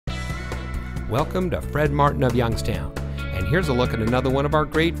Welcome to Fred Martin of Youngstown, and here's a look at another one of our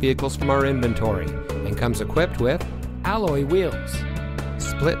great vehicles from our inventory, and comes equipped with alloy wheels,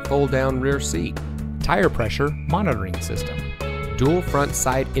 split fold-down rear seat, tire pressure monitoring system, dual front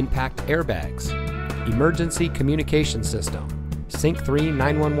side impact airbags, emergency communication system, Sync 3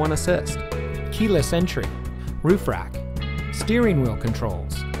 911 assist, keyless entry, roof rack, steering wheel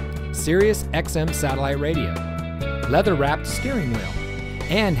controls, Sirius XM satellite radio, leather-wrapped steering wheel,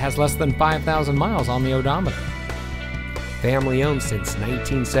 and has less than 5,000 miles on the odometer. Family owned since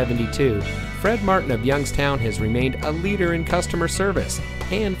 1972, Fred Martin of Youngstown has remained a leader in customer service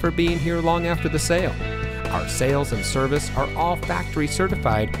and for being here long after the sale. Our sales and service are all factory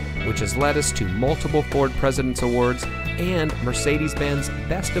certified, which has led us to multiple Ford President's Awards and Mercedes-Benz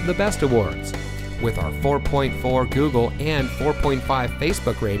Best of the Best Awards. With our 4.4 Google and 4.5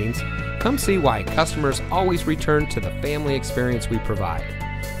 Facebook ratings, come see why customers always return to the family experience we provide.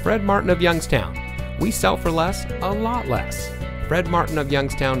 Fred Martin of Youngstown. We sell for less, a lot less. Fred Martin of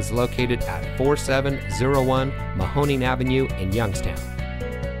Youngstown is located at 4701 Mahoning Avenue in Youngstown.